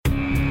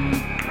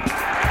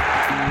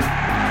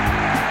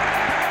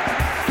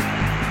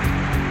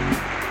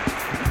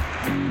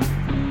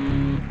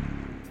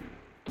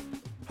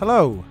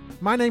Hello,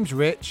 my name's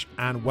Rich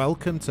and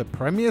welcome to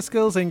Premier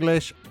Skills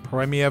English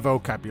Premier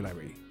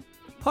Vocabulary.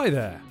 Hi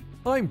there,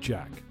 I'm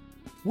Jack.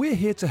 We're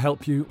here to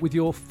help you with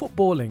your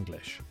football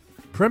English.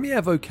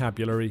 Premier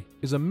Vocabulary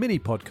is a mini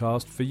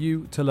podcast for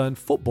you to learn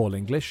football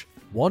English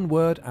one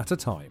word at a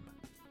time.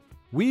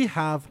 We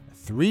have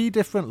 3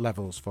 different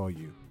levels for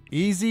you: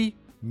 easy,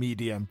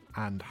 medium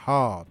and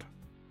hard.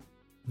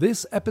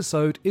 This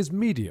episode is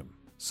medium,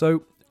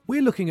 so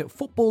we're looking at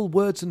football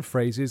words and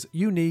phrases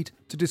you need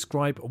to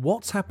describe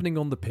what's happening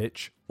on the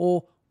pitch,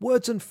 or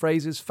words and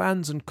phrases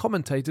fans and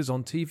commentators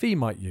on TV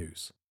might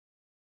use.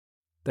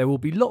 There will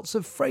be lots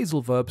of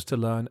phrasal verbs to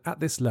learn at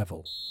this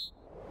level.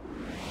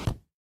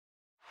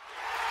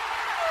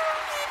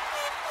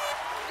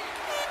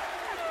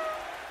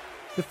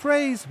 The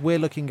phrase we're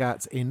looking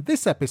at in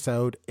this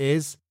episode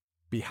is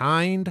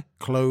behind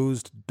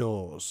closed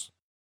doors.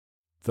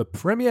 The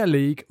Premier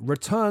League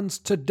returns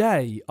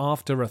today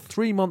after a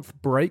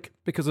 3-month break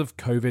because of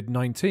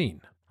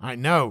COVID-19. I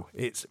know,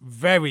 it's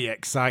very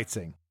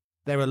exciting.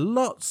 There are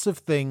lots of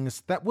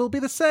things that will be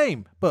the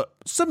same, but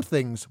some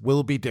things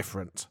will be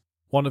different.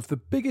 One of the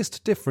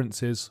biggest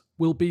differences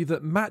will be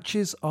that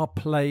matches are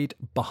played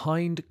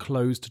behind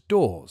closed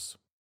doors.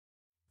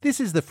 This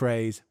is the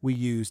phrase we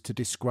use to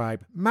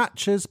describe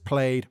matches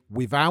played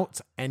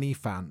without any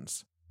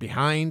fans,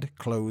 behind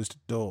closed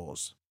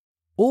doors.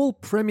 All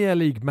Premier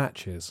League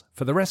matches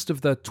for the rest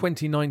of the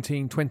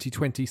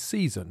 2019-2020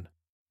 season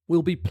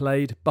will be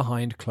played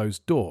behind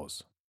closed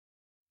doors.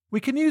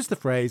 We can use the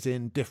phrase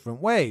in different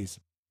ways.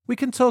 We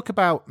can talk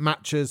about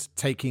matches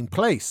taking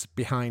place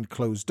behind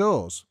closed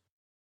doors.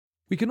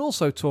 We can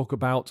also talk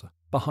about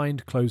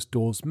behind closed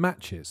doors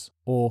matches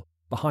or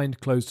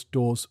behind closed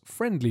doors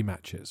friendly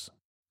matches.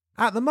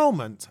 At the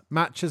moment,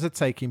 matches are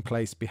taking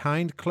place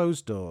behind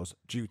closed doors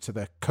due to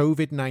the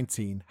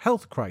COVID-19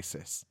 health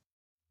crisis.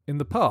 In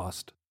the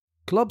past,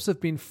 clubs have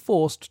been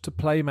forced to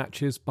play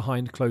matches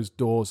behind closed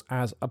doors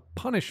as a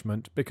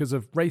punishment because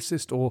of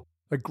racist or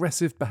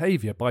aggressive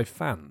behaviour by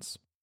fans.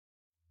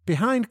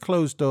 Behind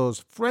closed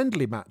doors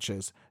friendly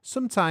matches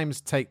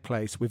sometimes take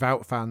place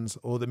without fans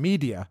or the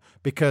media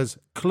because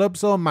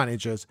clubs or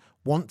managers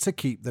want to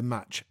keep the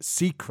match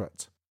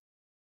secret.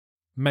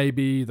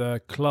 Maybe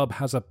the club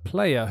has a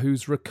player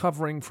who's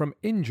recovering from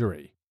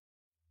injury,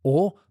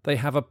 or they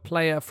have a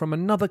player from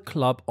another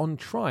club on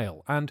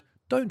trial and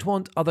don't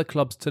want other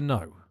clubs to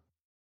know.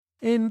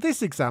 In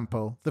this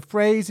example, the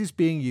phrase is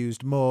being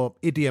used more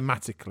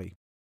idiomatically.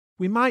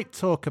 We might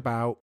talk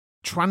about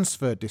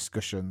transfer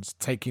discussions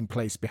taking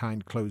place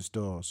behind closed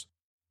doors.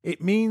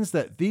 It means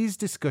that these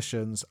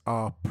discussions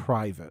are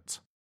private.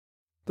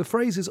 The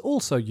phrase is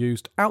also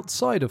used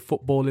outside of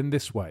football in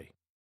this way.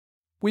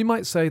 We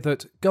might say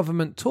that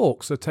government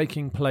talks are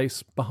taking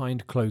place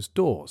behind closed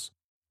doors,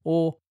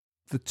 or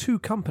the 2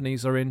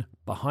 companies are in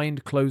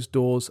behind closed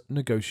doors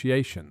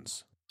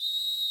negotiations.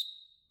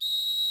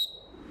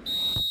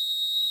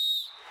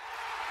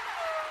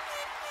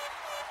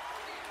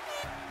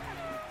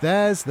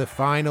 There's the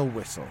final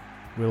whistle.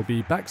 We'll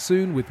be back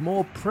soon with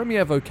more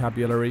Premier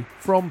Vocabulary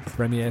from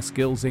Premier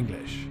Skills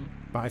English.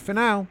 Bye for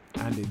now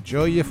and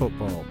enjoy your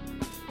football.